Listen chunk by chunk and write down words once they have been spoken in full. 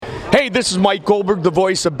Hey, this is Mike Goldberg, the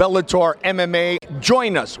voice of Bellator MMA.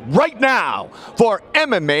 Join us right now for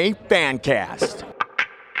MMA Fancast.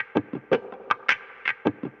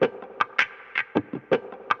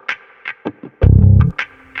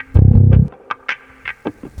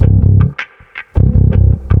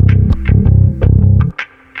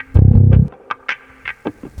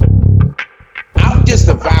 I'm just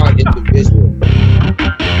a violent individual.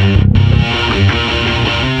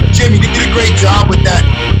 Jimmy, you did a great job with that.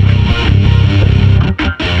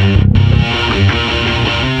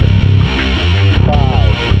 5,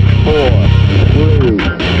 4, 3,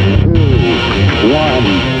 2, 1,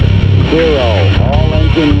 0. All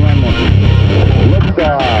engine running.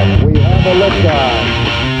 Liftoff. We have a liftoff.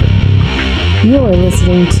 You're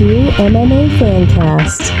listening to MMA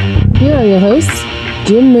Fancast. Here are your hosts,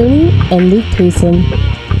 Jim Mooney and Luke Payson.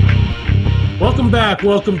 Welcome back to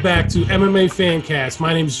MMA Fancast.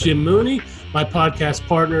 My name is Jim Mooney. My podcast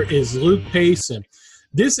partner is Luke Payson.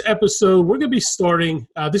 This episode, we're going to be starting,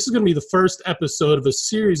 this is going to be the first episode of a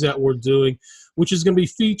series that we're doing, which is going to be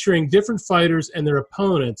featuring different fighters and their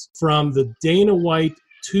opponents from the Dana White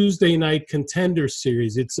Tuesday Night Contender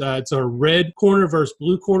Series. It's our red corner versus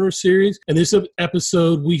blue corner series. And this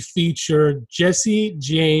episode, we feature Jesse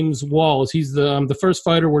James Wallace. He's the first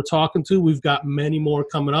fighter we're talking to. We've got many more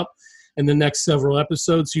coming up in the next several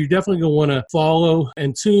episodes. So you're definitely going to want to follow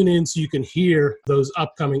and tune in so you can hear those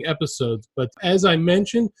upcoming episodes. But as I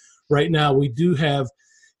mentioned, right now we do have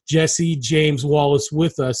Jesse James Wallace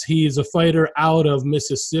with us. He is a fighter out of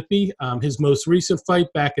Mississippi. His most recent fight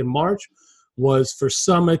back in March was for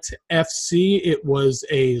Summit FC. It was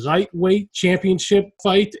a lightweight championship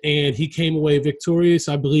fight, and he came away victorious.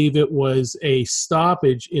 I believe it was a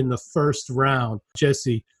stoppage in the first round.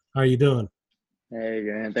 Jesse, how are you doing? Hey,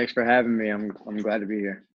 man. Thanks for having me. I'm glad to be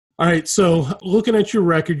here. All right, so looking at your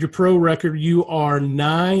record, your pro record, you are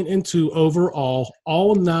 9-2 overall.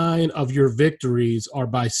 All 9 of your victories are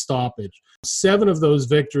by stoppage. 7 of those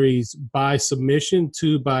victories by submission,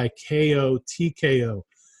 2 by KO, TKO.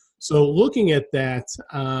 So looking at that,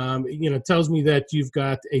 tells me that you've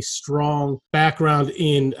got a strong background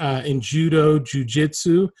in judo,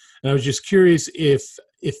 jiu-jitsu. And I was just curious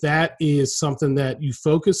if that is something that you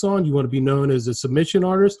focus on, you want to be known as a submission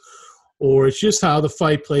artist, or it's just how the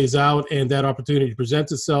fight plays out and that opportunity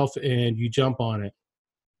presents itself and you jump on it.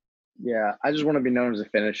 Yeah, I just want to be known as a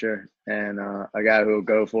finisher and a guy who will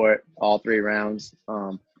go for it all 3 rounds.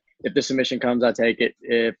 If the submission comes, I take it.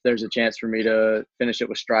 If there's a chance for me to finish it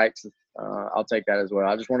with strikes, I'll take that as well.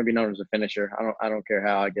 I just want to be known as a finisher. I don't care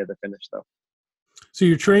how I get the finish, though. So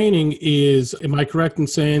your training is, am I correct in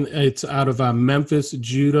saying it's out of Memphis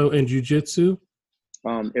Judo and Jiu-Jitsu?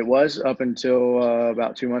 It was up until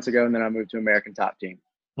about 2 months ago, and then I moved to American Top Team.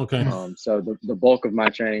 Okay. So the bulk of my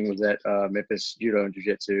training was at Memphis Judo and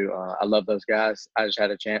Jiu-Jitsu. I love those guys. I just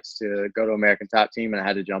had a chance to go to American Top Team, and I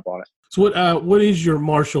had to jump on it. So what is your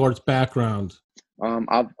martial arts background?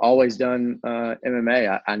 I've always done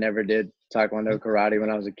MMA. I never did Taekwondo, karate when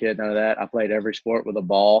I was a kid, none of that. I played every sport with a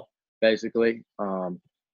ball, basically,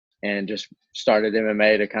 and just started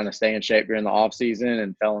MMA to kind of stay in shape during the off season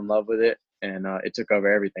and fell in love with it. And it took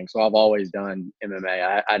over everything. So I've always done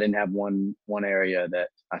MMA. I didn't have one area that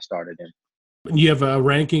I started in. You have a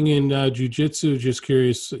ranking in jiu-jitsu. Just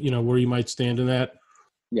curious, where you might stand in that.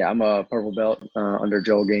 Yeah, I'm a purple belt under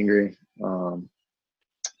Joel Gingrey.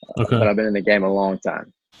 Okay. But I've been in the game a long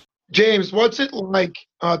time. James, what's it like,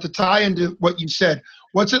 to tie into what you said,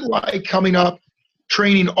 what's it like coming up,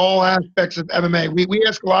 training all aspects of MMA? We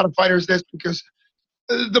ask a lot of fighters this because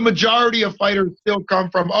the majority of fighters still come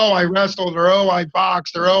from, oh, I wrestled, or oh, I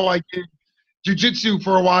boxed, or oh, I did jiu-jitsu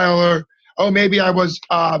for a while, or oh, maybe I was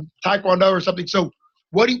Taekwondo or something. So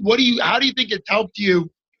how do you think it's helped you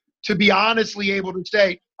to be honestly able to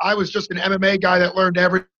say, I was just an MMA guy that learned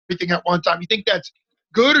everything at one time? You think that's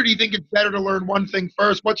good, or do you think it's better to learn one thing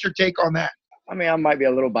first? What's your take on that? I mean, I might be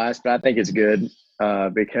a little biased, but I think it's good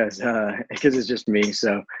because it's just me.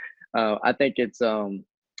 So I think it's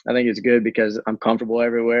good because I'm comfortable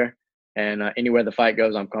everywhere, and anywhere the fight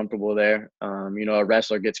goes, I'm comfortable there. A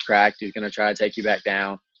wrestler gets cracked, he's going to try to take you back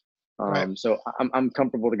down. Right. So I'm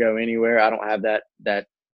comfortable to go anywhere. I don't have that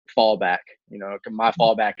fallback. My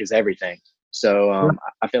fallback is everything. So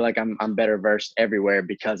I feel like I'm better versed everywhere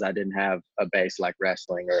because I didn't have a base like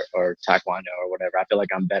wrestling or Taekwondo or whatever. I feel like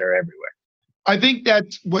I'm better everywhere. I think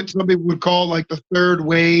that's what some people would call like the third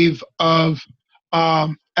wave of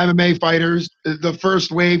MMA fighters. The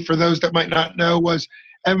first wave, for those that might not know, was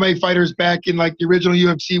MMA fighters back in like the original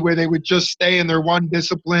UFC, where they would just stay in their one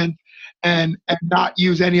discipline and not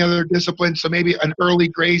use any other discipline. So maybe an early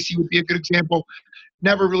Gracie would be a good example.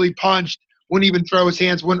 Never really punched, wouldn't even throw his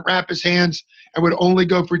hands, wouldn't wrap his hands, and would only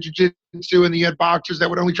go for jiu-jitsu. And then you had boxers that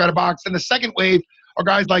would only try to box. And the second wave are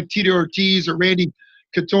guys like Tito Ortiz or Randy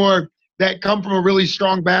Couture that come from a really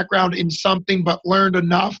strong background in something but learned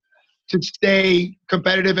enough to stay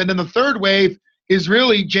competitive. And then the third wave is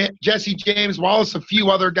really Jesse James Wallace, a few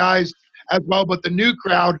other guys as well. But the new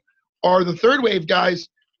crowd are the third wave guys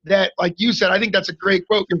that, like you said, I think that's a great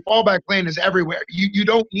quote. Your fallback plan is everywhere. You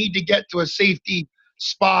don't need to get to a safety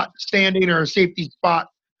spot standing or a safety spot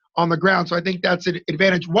on the ground. So I think that's an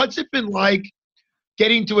advantage. What's it been like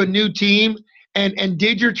getting to a new team, and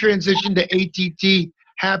did your transition to ATT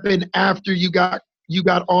happen after you got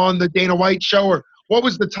on the Dana White show, or what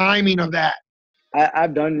was the timing of that?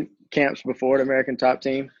 I've done camps before at American Top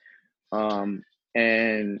Team,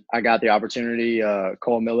 and I got the opportunity.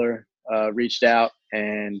 Cole Miller reached out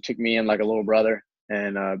and took me in like a little brother,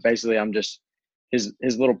 and basically I'm just his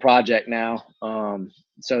little project now.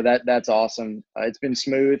 So that's awesome. It's been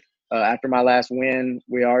smooth. After my last win,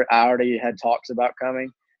 I already had talks about coming,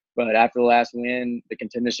 but after the last win, the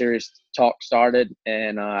Contender Series talk started,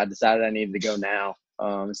 and I decided I needed to go now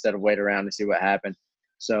instead of wait around to see what happened.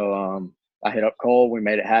 So I hit up Cole. We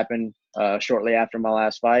made it happen shortly after my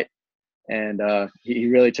last fight, and he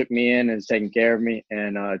really took me in and is taking care of me,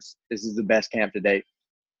 and this is the best camp to date.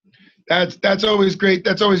 That's always great.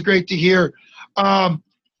 That's always great to hear.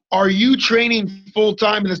 Are you training full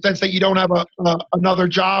time in the sense that you don't have another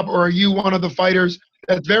job, or are you one of the fighters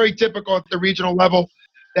that's very typical at the regional level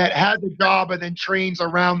that has a job and then trains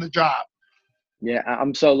around the job? Yeah,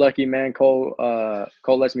 I'm so lucky, man. Cole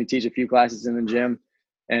lets me teach a few classes in the gym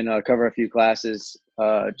and cover a few classes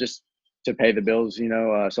just to pay the bills,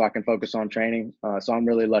 so I can focus on training. So I'm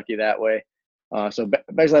really lucky that way. So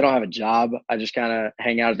basically I don't have a job. I just kind of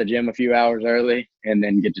hang out at the gym a few hours early and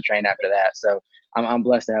then get to train after that. So I'm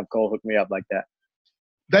blessed to have Cole hook me up like that.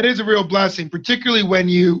 That is a real blessing, particularly when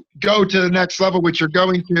you go to the next level, which you're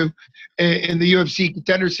going to in the UFC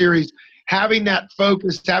Contender Series. Having that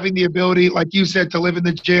focus, having the ability, like you said, to live in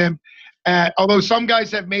the gym. Although some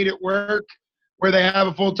guys have made it work where they have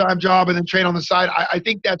a full-time job and then train on the side, I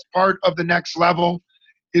think that's part of the next level,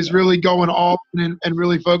 is really going all in and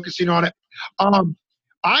really focusing on it.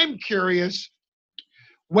 I'm curious,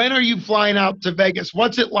 when are you flying out to Vegas?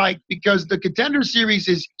 What's it like? Because the Contender Series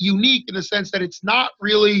is unique in the sense that it's not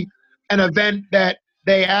really an event that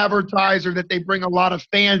they advertise or that they bring a lot of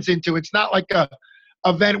fans into. It's not like a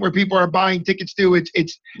event where people are buying tickets to.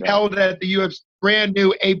 It's held at the UFC brand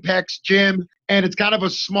new Apex gym, and it's kind of a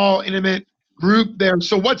small, intimate group there.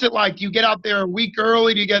 So what's it like? Do you get out there a week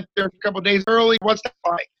early? Do you get there a couple of days early? What's that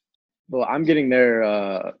like? Well, I'm getting there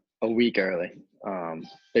a week early.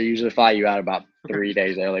 They usually fly you out about 3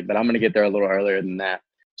 days early, but I'm going to get there a little earlier than that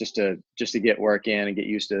just to get work in and get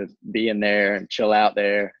used to being there and chill out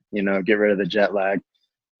there, get rid of the jet lag.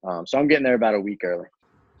 So I'm getting there about a week early.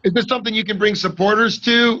 Is this something you can bring supporters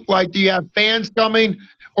to? Like, do you have fans coming,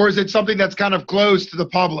 or is it something that's kind of closed to the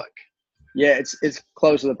public? Yeah, it's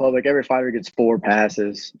close to the public. Every fighter gets 4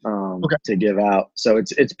 passes to give out, so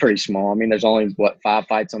it's pretty small. I mean, there's only 5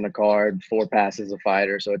 fights on the card, 4 passes a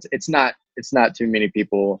fighter, so it's not too many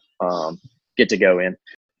people get to go in.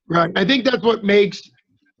 Right. I think that's what makes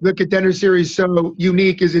the Contender Series so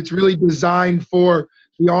unique, is it's really designed for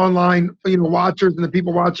the online watchers and the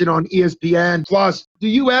people watching on ESPN Plus. Do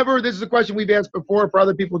you ever? This is a question we've asked before for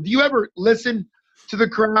other people. Do you ever listen to the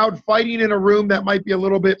crowd fighting in a room that might be a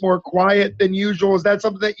little bit more quiet than usual? Is that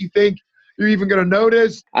something that you think you're even going to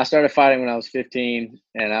notice? I started fighting when I was 15,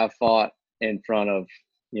 and I fought in front of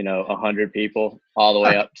 100 people all the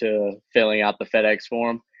way up to filling out the FedEx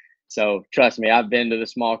Forum. So trust me, I've been to the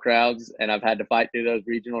small crowds and I've had to fight through those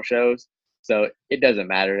regional shows. So it doesn't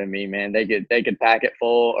matter to me, man. They could pack it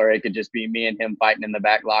full, or it could just be me and him fighting in the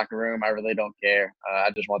back locker room. I really don't care. I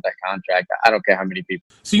just want that contract. I don't care how many people.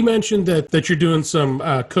 So you mentioned that you're doing some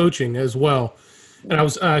coaching as well, and I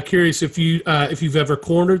was curious if you've ever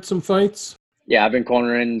cornered some fights. Yeah, I've been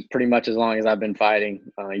cornering pretty much as long as I've been fighting.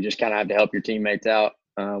 You just kind of have to help your teammates out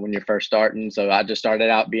when you're first starting. So I just started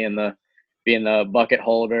out being the bucket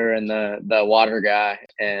holder and the water guy,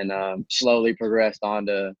 and slowly progressed on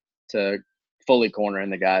to fully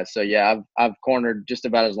cornering the guys. So yeah, I've cornered just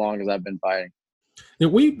about as long as I've been fighting.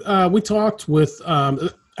 And we talked with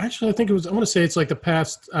actually, I think I want to say it's like the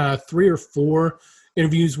past 3 or 4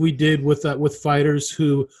 interviews we did with fighters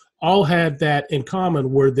who all had that in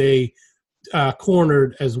common, where they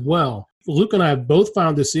cornered as well. Luke and I have both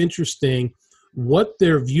found this interesting, what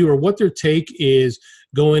their view or what their take is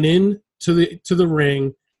going into the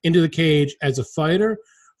ring, into the cage as a fighter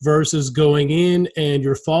versus going in and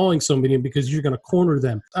you're following somebody because you're going to corner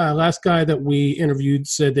them. Last guy that we interviewed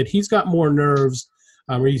said that he's got more nerves,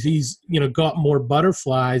 or he's got more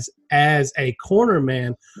butterflies as a corner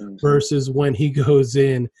man versus when he goes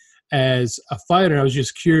in as a fighter. I was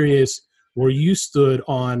just curious where you stood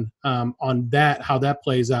on that, how that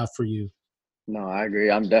plays out for you. No, I agree.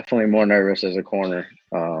 I'm definitely more nervous as a corner.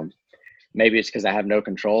 Maybe it's because I have no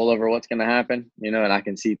control over what's going to happen, and I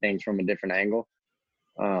can see things from a different angle.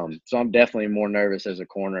 So I'm definitely more nervous as a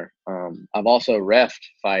corner. I've also reffed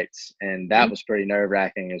fights, and that was pretty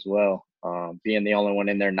nerve-wracking as well. Being the only one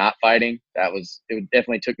in there not fighting, it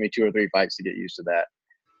definitely took me 2 or 3 fights to get used to that.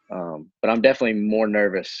 But I'm definitely more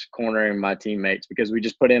nervous cornering my teammates because we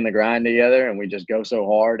just put in the grind together and we just go so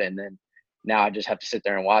hard, and then now I just have to sit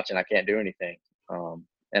there and watch and I can't do anything.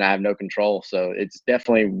 And I have no control. So it's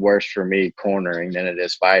definitely worse for me cornering than it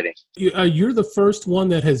is fighting. You're the first one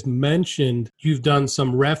that has mentioned you've done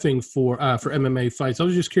some reffing for MMA fights. I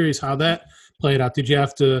was just curious how that played out. Did you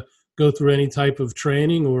have to go through any type of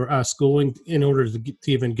training or schooling in order to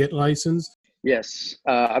even get licensed? Yes.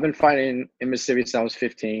 I've been fighting in Mississippi since I was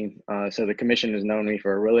 15. So the commission has known me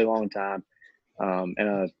for a really long time. And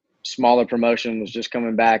a smaller promotion was just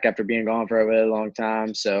coming back after being gone for a really long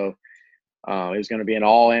time. So it was going to be an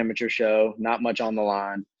all amateur show, not much on the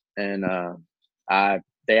line. And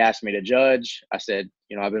they asked me to judge. I said,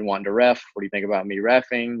 I've been wanting to ref. What do you think about me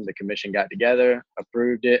reffing? The commission got together,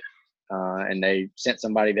 approved it, and they sent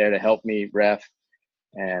somebody there to help me ref.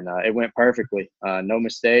 And it went perfectly. No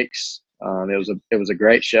mistakes. It was a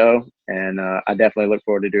great show, and I definitely look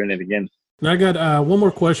forward to doing it again. And I got one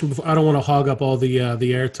more question before. I don't want to hog up all the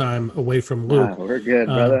airtime away from Luke. We're good,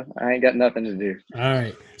 brother. I ain't got nothing to do. All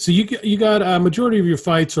right. So you got a majority of your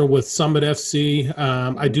fights are with Summit FC.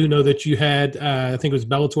 I do know that you had, I think it was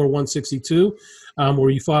Bellator 162, where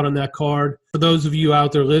you fought on that card. For those of you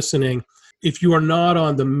out there listening, if you are not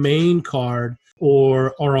on the main card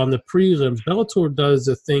or on the prelims, Bellator does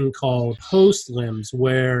a thing called post-lims,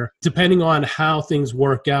 where depending on how things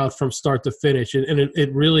work out from start to finish, and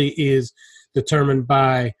it really is determined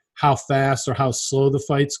by how fast or how slow the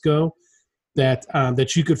fights go,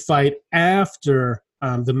 that you could fight after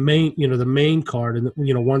the main card, and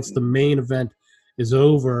once the main event is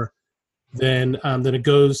over, then it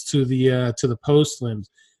goes to the post-lims.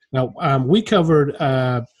 Now we covered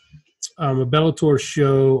a Bellator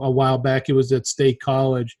show a while back. It was at State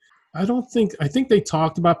College. I think they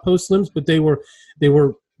talked about post-lims, but they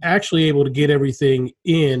were actually able to get everything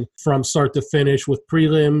in from start to finish with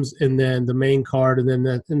prelims and then the main card, and then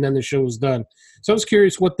the show was done. So I was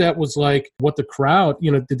curious what that was like, what the crowd,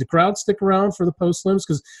 did the crowd stick around for the post-lims?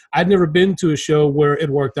 Because I'd never been to a show where it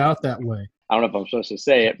worked out that way. I don't know if I'm supposed to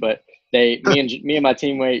say it, but me and my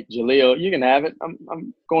teammate Jaleel, you can have it.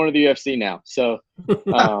 I'm going to the UFC now. So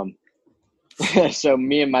so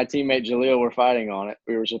me and my teammate Jaleel were fighting on it.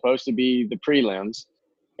 We were supposed to be the prelims,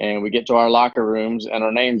 and we get to our locker rooms and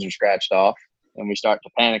our names are scratched off, and we start to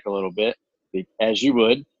panic a little bit, as you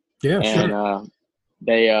would. Yeah, and, sure.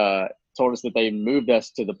 They told us that they moved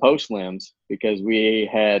us to the post-lims because we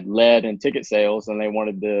had led in ticket sales and they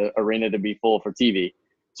wanted the arena to be full for TV.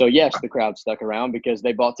 So yes, the crowd stuck around because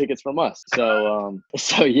they bought tickets from us.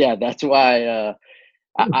 So yeah, that's why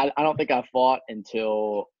I don't think I fought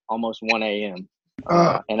until almost 1 a.m.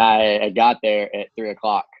 And I got there at 3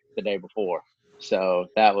 o'clock the day before. So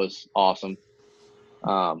that was awesome.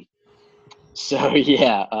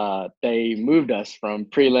 They moved us from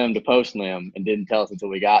prelim to post-lim and didn't tell us until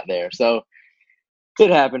we got there. So it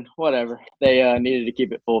happened, whatever. They needed to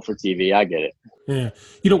keep it full for TV. I get it. Yeah.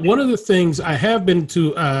 One of the things, I have been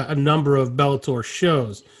to a number of Bellator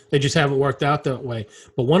shows. They just haven't worked out that way.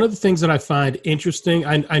 But one of the things that I find interesting,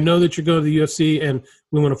 I know that you're going to the UFC and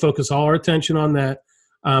we want to focus all our attention on that.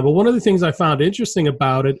 But one of the things I found interesting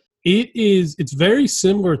about it, it's very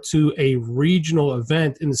similar to a regional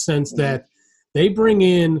event in the sense that they bring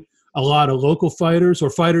in a lot of local fighters or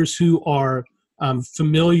fighters who are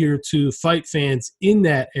familiar to fight fans in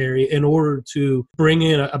that area in order to bring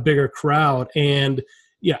in a bigger crowd. And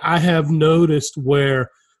yeah, I have noticed where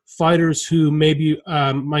fighters who maybe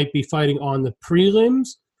might be fighting on the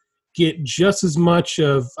prelims get just as much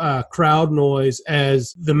of crowd noise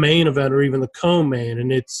as the main event or even the co-main.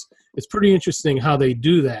 And it's pretty interesting how they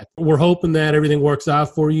do that. We're hoping that everything works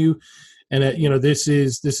out for you. And that, this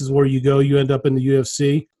is where you go. You end up in the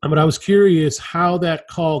UFC. But I was curious how that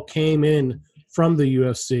call came in from the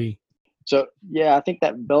UFC. So yeah, I think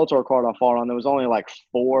that Bellator card I fought on, there was only like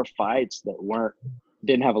 4 fights that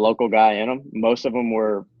didn't have a local guy in them. Most of them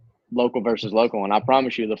were local versus local, and I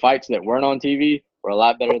promise you, the fights that weren't on TV were a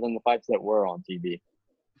lot better than the fights that were on TV.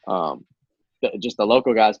 just the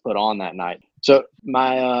local guys put on that night. So me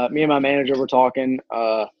and my manager were talking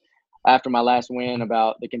after my last win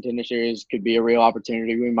about the Contender Series could be a real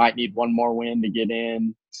opportunity. We might need one more win to get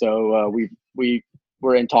in. So we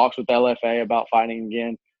were in talks with LFA about fighting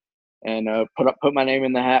again, and put my name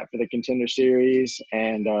in the hat for the Contender Series.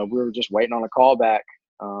 And we were just waiting on a call back.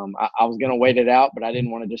 I was going to wait it out, but I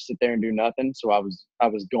didn't want to just sit there and do nothing. So I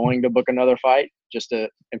was going to book another fight just to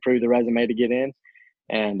improve the resume to get in.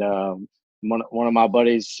 And one of my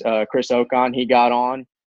buddies, Chris Ocon, he got on,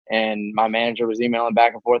 and my manager was emailing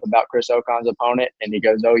back and forth about Chris Ocon's opponent. And he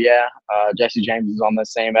goes, "Oh yeah, Jesse James is on the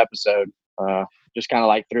same episode." Just kind of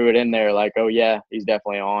like threw it in there like, "Oh yeah, he's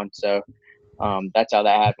definitely on." So that's how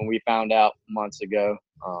that happened. We found out months ago.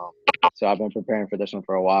 So I've been preparing for this one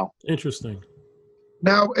for a while. Interesting.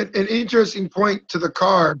 Now, an interesting point to the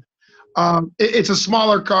card. It's a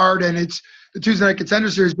smaller card, and it's the Tuesday Night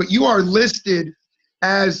Contender Series, but you are listed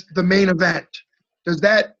as the main event. Does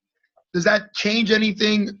that change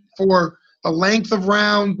anything for the length of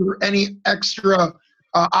rounds or any extra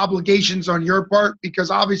obligations on your part? Because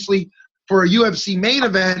obviously for a UFC main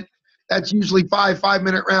event, that's usually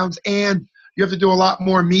 5-minute rounds, and you have to do a lot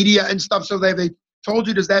more media and stuff. So they told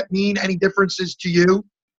you, does that mean any differences to you?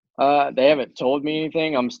 They haven't told me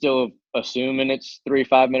anything. I'm still assuming it's 3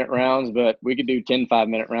 5-minute rounds, but we could do 10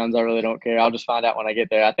 5-minute rounds. I really don't care. I'll just find out when I get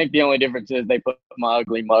there. I think the only difference is they put my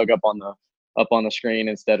ugly mug up on the screen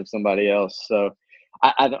instead of somebody else. So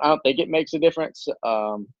I don't think it makes a difference.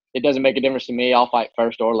 It doesn't make a difference to me. I'll fight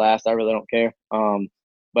first or last. I really don't care.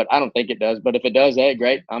 But I don't think it does. But if it does, hey,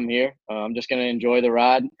 great. I'm here. I'm just going to enjoy the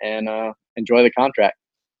ride and enjoy the contract.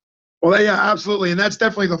 Well, yeah, absolutely. And that's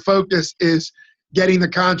definitely the focus, is getting the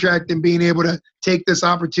contract and being able to take this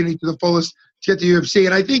opportunity to the fullest to get to UFC.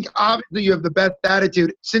 And I think obviously you have the best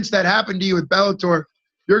attitude. Since that happened to you with Bellator,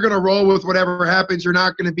 you're going to roll with whatever happens. You're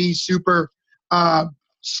not going to be super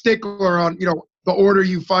stickler on, the order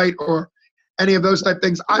you fight or any of those type of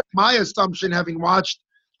things. My assumption, having watched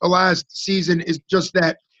the last season, is just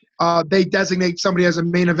that they designate somebody as a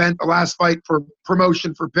main event, the last fight, for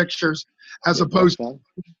promotion for pictures, as opposed to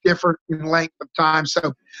different in length of time.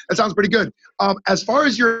 So that sounds pretty good. As far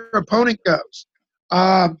as your opponent goes,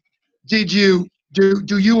 did you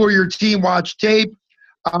or your team watch tape?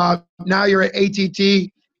 Now you're at ATT.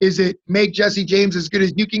 Is it make Jesse James as good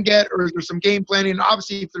as you can get, or is there some game planning? And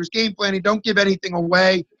obviously, if there's game planning, don't give anything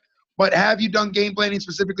away. But have you done game planning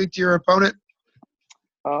specifically to your opponent?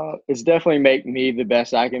 It's definitely make me the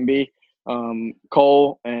best I can be.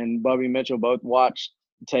 Cole and Bubby Mitchell both watched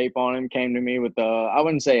tape on him, came to me with I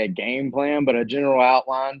wouldn't say a game plan, but a general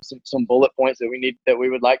outline, some bullet points that we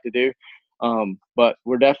would like to do. But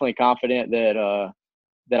we're definitely confident that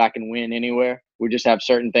I can win anywhere. We just have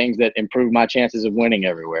certain things that improve my chances of winning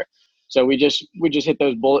everywhere. So we just hit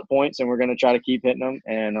those bullet points, and we're going to try to keep hitting them.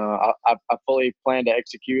 And I fully plan to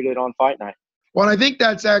execute it on fight night. Well, I think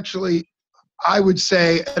that's actually, I would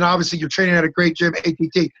say, and obviously you're training at a great gym,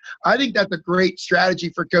 ATT. I think that's a great strategy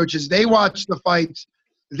for coaches. They watch the fights.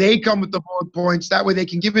 They come with the bullet points. That way they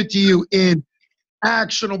can give it to you in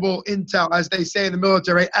actionable intel, as they say in the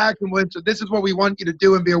military, right? Actionable intel. This is what we want you to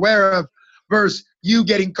do and be aware of, versus you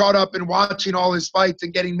getting caught up in watching all his fights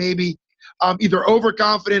and getting maybe either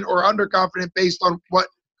overconfident or underconfident based on what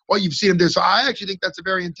you've seen him do. So I actually think that's a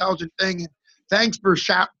very intelligent thing. And thanks for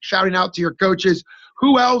shouting out to your coaches.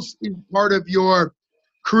 Who else is part of your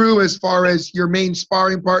crew as far as your main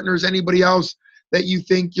sparring partners? Anybody else that you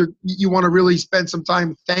think you want to really spend some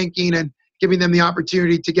time thanking and giving them the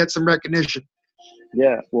opportunity to get some recognition?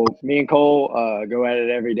 Yeah, well, me and Cole go at it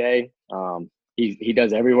every day. He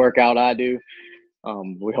does every workout I do.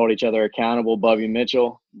 We hold each other accountable. Bubby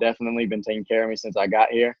Mitchell, definitely been taking care of me since I got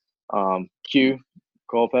here. Q,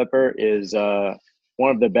 Culpepper, is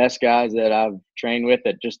one of the best guys that I've trained with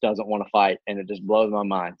that just doesn't want to fight, and it just blows my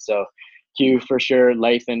mind. So Q for sure.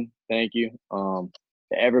 Lathan, thank you.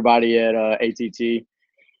 Everybody at ATT,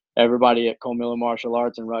 everybody at Cole Miller Martial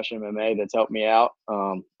Arts and Rush MMA that's helped me out.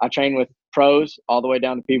 I train with pros all the way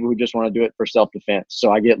down to people who just want to do it for self-defense.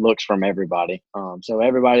 So I get looks from everybody. So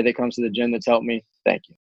everybody that comes to the gym that's helped me, thank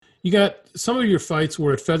you. You got some of your fights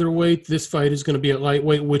were at featherweight. This fight is going to be at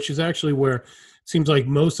lightweight, which is actually where it seems like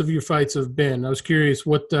most of your fights have been. I was curious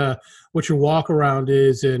what your walk around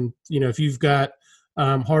is, and if you've got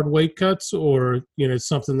hard weight cuts, or it's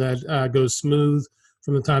something that goes smooth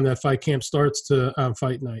from the time that fight camp starts to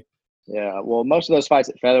fight night. Yeah, well, most of those fights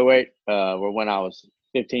at featherweight were when I was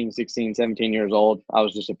 15, 16, 17 years old. I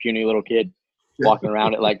was just a puny little kid walking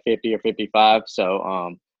around at like 50 or 55.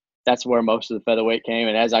 So that's where most of the featherweight came.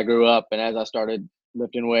 And as I grew up and as I started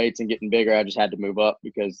lifting weights and getting bigger, I just had to move up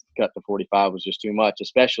because cut to 45 was just too much,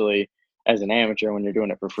 especially as an amateur when you're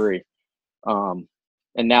doing it for free.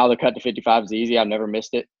 And now the cut to 55 is easy. I've never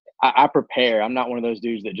missed it. I prepare. I'm not one of those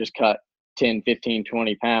dudes that just cut 10, 15,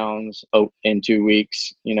 20 pounds in 2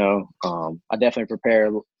 weeks. I definitely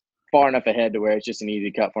prepare far enough ahead to where it's just an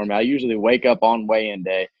easy cut for me. I usually wake up on weigh-in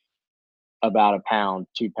day about 1 pound,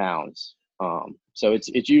 2 pounds. So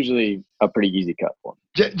it's usually a pretty easy cut for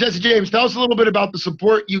me. Jesse James, tell us a little bit about the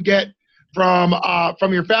support you get from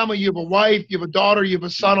your family. You have a wife, you have a daughter, you have a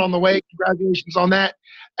son on the way. Congratulations on that.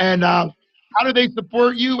 And how do they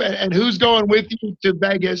support you, and who's going with you to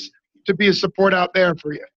Vegas to be a support out there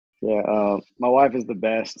for you? Yeah, my wife is the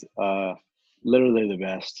best, literally the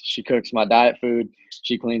best. She cooks my diet food.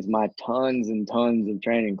 She cleans my tons and tons of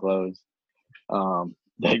training clothes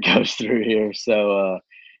that goes through here. So,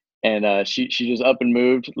 she just up and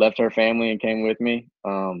moved, left her family and came with me.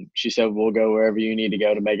 She said, we'll go wherever you need to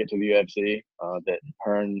go to make it to the UFC. That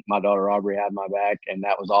her and my daughter Aubrey had my back, and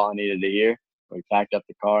that was all I needed to hear. We packed up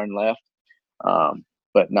the car and left.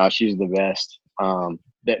 But no, she's the best.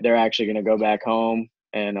 They're actually going to go back home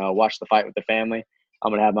and watch the fight with the family.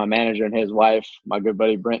 I'm going to have my manager and his wife, my good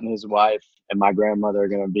buddy Brent and his wife, and my grandmother are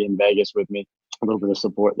going to be in Vegas with me. A little bit of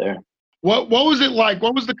support there. What was it like?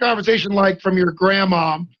 What was the conversation like from your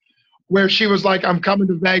grandma, where she was like, "I'm coming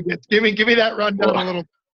to Vegas"? Give me that rundown a little.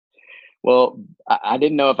 Well, I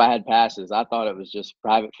didn't know if I had passes. I thought it was just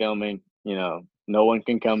private filming. No one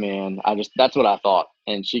can come in. That's what I thought.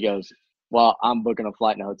 And she goes, well, I'm booking a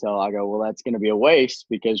flight and a hotel. I go, well, that's going to be a waste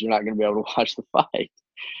because you're not going to be able to watch the fight.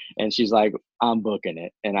 And she's like, I'm booking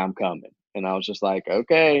it and I'm coming. And I was just like,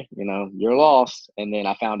 okay, you're lost. And then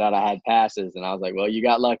I found out I had passes and I was like, well, you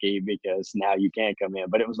got lucky because now you can't come in.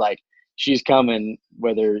 But it was like, she's coming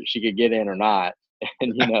whether she could get in or not.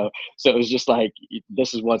 And, so it was just like,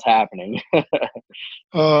 this is what's happening.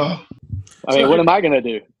 What am I going to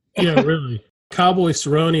do? Yeah, really. Cowboy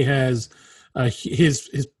Cerrone has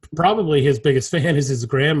probably his biggest fan is his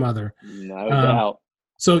grandmother. No doubt.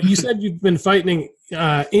 So you said you've been fighting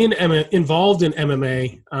involved in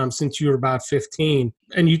MMA since you were about 15,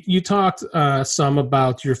 and you talked some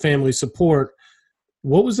about your family support.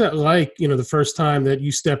 What was that like? The first time that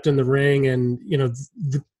you stepped in the ring, and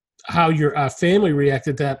how your family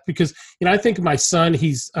reacted to that? Because I think of my son.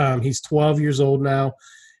 He's 12 years old now,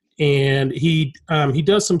 and he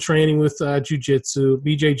does some training with jiu-jitsu,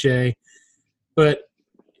 BJJ, but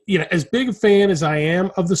as big a fan as I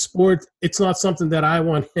am of the sport, it's not something that I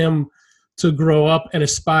want him to grow up and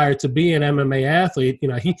aspire to be an MMA athlete.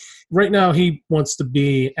 Right now he wants to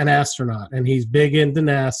be an astronaut, and he's big into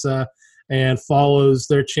NASA and follows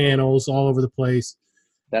their channels all over the place.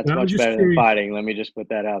 That's much better than fighting. Let me just put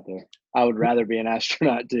that out there. I would rather be an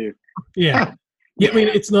astronaut too. Yeah. Yeah,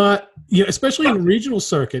 it's not, especially in the regional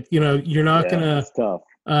circuit, you're not going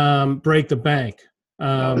to break the bank.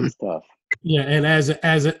 No, it's tough. Yeah, and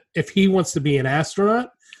if he wants to be an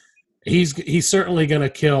astronaut, he's certainly going to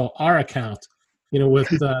kill our account, with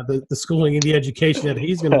the schooling and the education that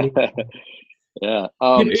he's going to be. Yeah.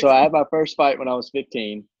 So I had my first fight when I was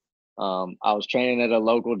 15. I was training at a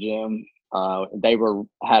local gym. They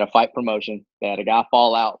had a fight promotion. They had a guy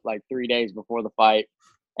fall out like 3 days before the fight,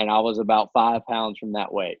 and I was about 5 pounds from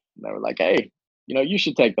that weight. They were like, "Hey, you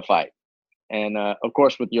should take the fight." And of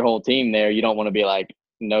course, with your whole team there, you don't want to be like,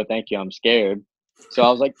 no, thank you, I'm scared. So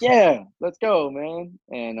I was like, yeah, let's go, man.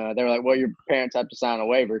 And they were like, well, your parents have to sign a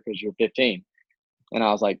waiver because you're 15. And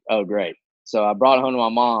I was like, oh, great. So I brought it home to my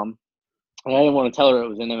mom, and I didn't want to tell her it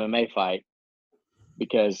was an MMA fight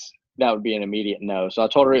because that would be an immediate no. So I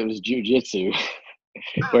told her it was jiu-jitsu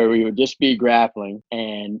where we would just be grappling.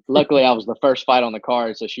 And luckily I was the first fight on the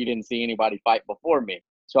card, so she didn't see anybody fight before me.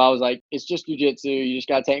 So I was like, it's just jiu-jitsu. You just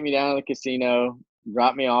got to take me down to the casino,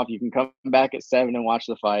 drop me off. You can come back at 7 and watch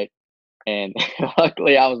the fight. And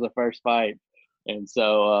luckily I was the first fight. And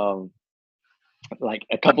so like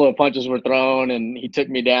a couple of punches were thrown and he took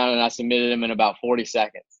me down and I submitted him in about 40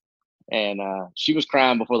 seconds. And she was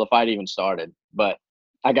crying before the fight even started. But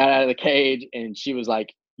I got out of the cage and she was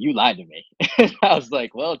like, you lied to me. I was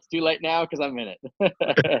like, well, it's too late now because I'm in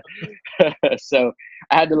it. So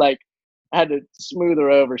I had to smooth her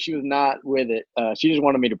over. She was not with it. She just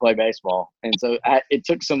wanted me to play baseball. And so it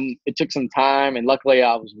took some time. And luckily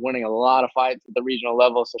I was winning a lot of fights at the regional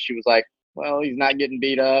level. So she was like, well, he's not getting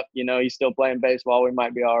beat up. He's still playing baseball. We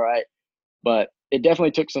might be all right. But it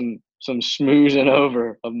definitely took some smoozing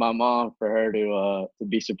over of my mom for her to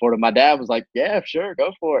be supportive. My dad was like, yeah, sure,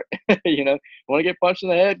 go for it. Want to get punched in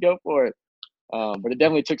the head, go for it. But it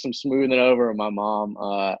definitely took some smoothing over of my mom.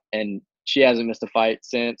 And she hasn't missed a fight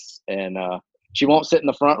since. And she won't sit in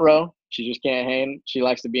the front row. She just can't hang. She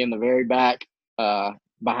likes to be in the very back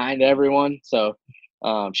behind everyone. So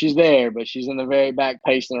She's there, but she's in the very back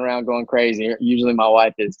pacing around going crazy. Usually my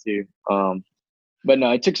wife is too. But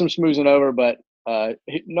no, it took some smoozing over, but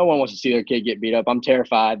no one wants to see their kid get beat up. I'm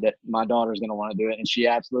terrified that my daughter's going to want to do it, and she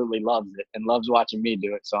absolutely loves it and loves watching me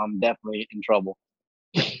do it. So I'm definitely in trouble.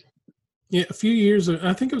 Yeah, a few years,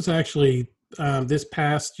 I think it was actually this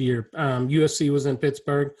past year, UFC was in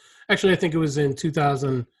Pittsburgh. Actually, I think it was in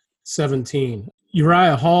 2017.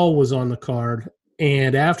 Uriah Hall was on the card,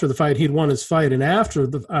 and after the fight, he'd won his fight. And after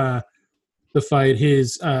the fight,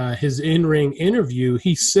 his in-ring interview,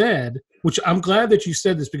 he said, which I'm glad that you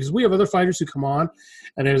said this, because we have other fighters who come on,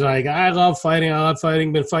 and they're like, I love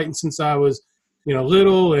fighting, been fighting since I was,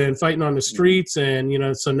 little and fighting on the streets,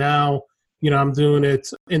 and, so now, I'm doing it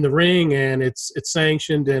in the ring, and it's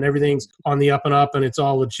sanctioned, and everything's on the up and up, and it's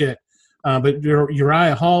all legit. But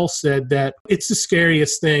Uriah Hall said that it's the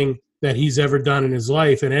scariest thing that he's ever done in his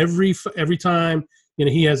life, and every time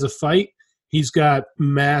he has a fight, he's got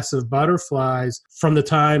massive butterflies from the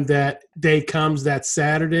time that day comes, that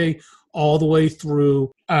Saturday, all the way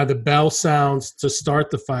through the bell sounds to start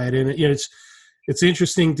the fight. And it's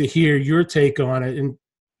interesting to hear your take on it. And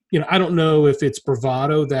I don't know if it's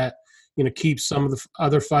bravado that keeps some of the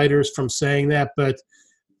other fighters from saying that, but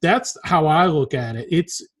that's how I look at it.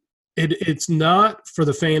 It's not for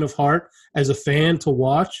the faint of heart as a fan to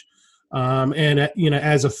watch, and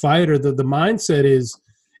as a fighter, the mindset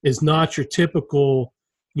is not your typical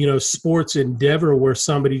sports endeavor where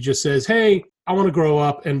somebody just says, hey, I want to grow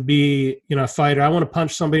up and be a fighter. I want to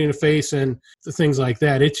punch somebody in the face and things like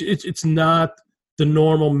that. It's not the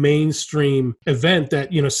normal mainstream event that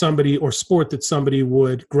somebody or sport that somebody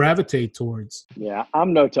would gravitate towards. Yeah,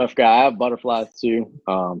 I'm no tough guy. I have butterflies too.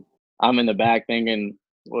 I'm in the back thinking,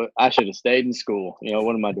 well, I should have stayed in school.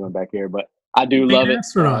 What am I doing back here? But I do love it.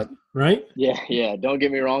 Astronaut, right? Yeah. Don't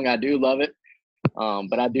get me wrong. I do love it.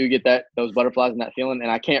 But I do get those butterflies and that feeling,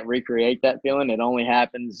 and I can't recreate that feeling. It only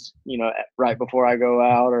happens, right before I go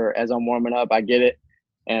out or as I'm warming up. I get it,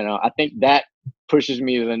 and I think that pushes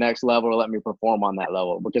me to the next level to let me perform on that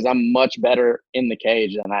level, because I'm much better in the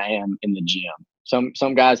cage than I am in the gym.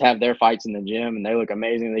 Some guys have their fights in the gym and they look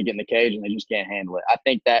amazing. They get in the cage and they just can't handle it. I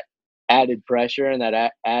think that added pressure and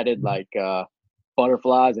that added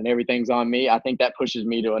butterflies and everything's on me, I think that pushes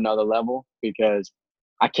me to another level, because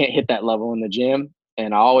I can't hit that level in the gym,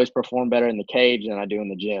 and I always perform better in the cage than I do in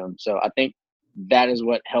the gym. So I think that is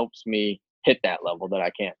what helps me hit that level that I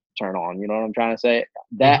can't turn on. You know what I'm trying to say?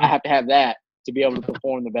 That I have to have that to be able to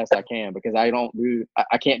perform the best I can, because I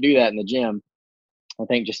can't do that in the gym. I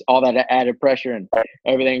think just all that added pressure and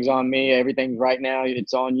everything's on me, everything's right now,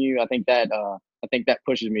 it's on you. I think that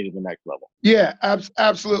pushes me to the next level. Yeah,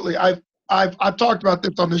 absolutely. I've talked about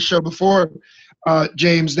this on this show before,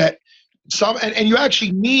 James, that and you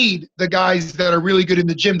actually need the guys that are really good in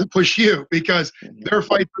the gym to push you, because they're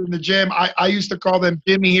fighting in the gym. I used to call them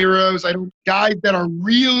Jimmy heroes. Guys that are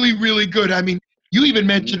really, really good. I mean, you even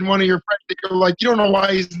mentioned one of your friends that you're like, you don't know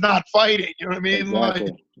why he's not fighting. You know what I mean?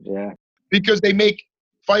 Exactly. Yeah. Because they make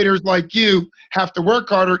fighters like you have to work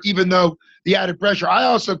harder, even though the added pressure. I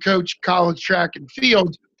also coach college track and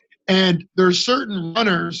field, and there's certain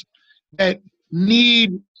runners that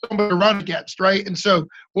need somebody to run against, right? And so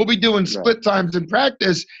we'll be doing split times in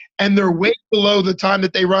practice, and they're way below the time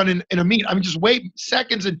that they run in a meet. I mean, just wait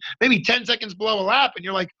seconds and maybe 10 seconds below a lap, and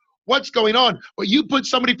you're like, what's going on? Well, you put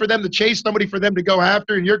somebody for them to chase, somebody for them to go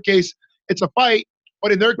after. In your case, it's a fight,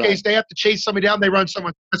 but in their case, they have to chase somebody down. They run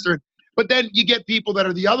someone faster. But then you get people that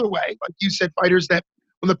are the other way, like you said, fighters that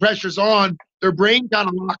when the pressure's on, their brain kind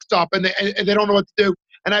of locks up and they don't know what to do.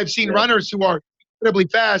 And I've seen runners who are incredibly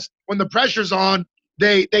fast. When the pressure's on,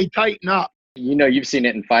 they tighten up. You've seen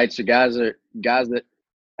it in fights. So guys that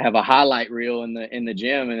have a highlight reel in the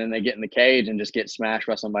gym, and then they get in the cage and just get smashed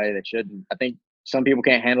by somebody that shouldn't. I think some people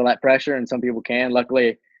can't handle that pressure, and some people can.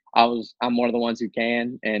 Luckily, I'm one of the ones who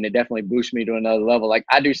can, and it definitely boosts me to another level. Like,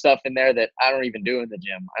 I do stuff in there that I don't even do in the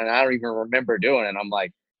gym, and I don't even remember doing it. I'm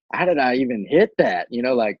like, how did I even hit that?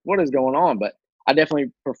 Like, what is going on? But I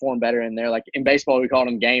definitely perform better in there. Like in baseball, we call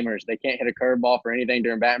them gamers. They can't hit a curveball for anything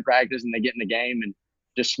during batting practice, and they get in the game and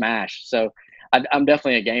just smash. So I'm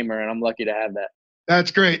definitely a gamer, and I'm lucky to have that.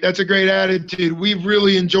 That's great. That's a great attitude. We've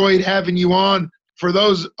really enjoyed having you on. For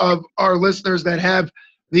those of our listeners that have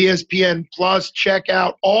the ESPN Plus, check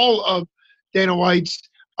out all of Dana White's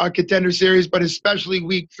Contender Series, but especially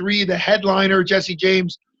Week 3, the headliner, Jesse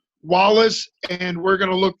James Wallace. And we're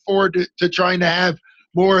going to look forward to trying to have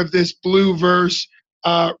more of this blue versus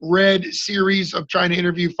red series of trying to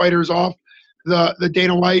interview fighters off the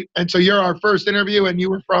Dana White. And so you're our first interview, and you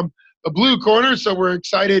were from the blue corner, so we're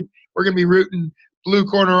excited. We're going to be rooting blue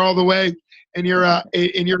corner all the way. And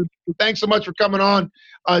thanks so much for coming on,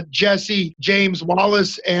 Jesse James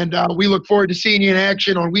Wallace. And we look forward to seeing you in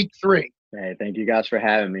action on week 3. Hey, thank you guys for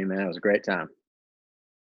having me, man. It was a great time.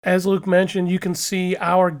 As Luke mentioned, you can see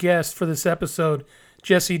our guest for this episode,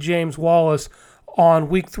 Jesse James Wallace, on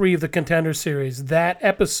week 3 of the Contender Series. That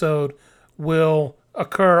episode will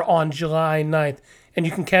occur on July 9th, and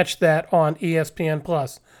you can catch that on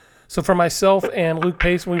ESPN+. So for myself and Luke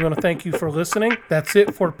Payson, we want to thank you for listening. That's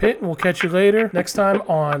it for Pitt, and we'll catch you later next time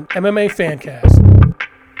on MMA Fancast.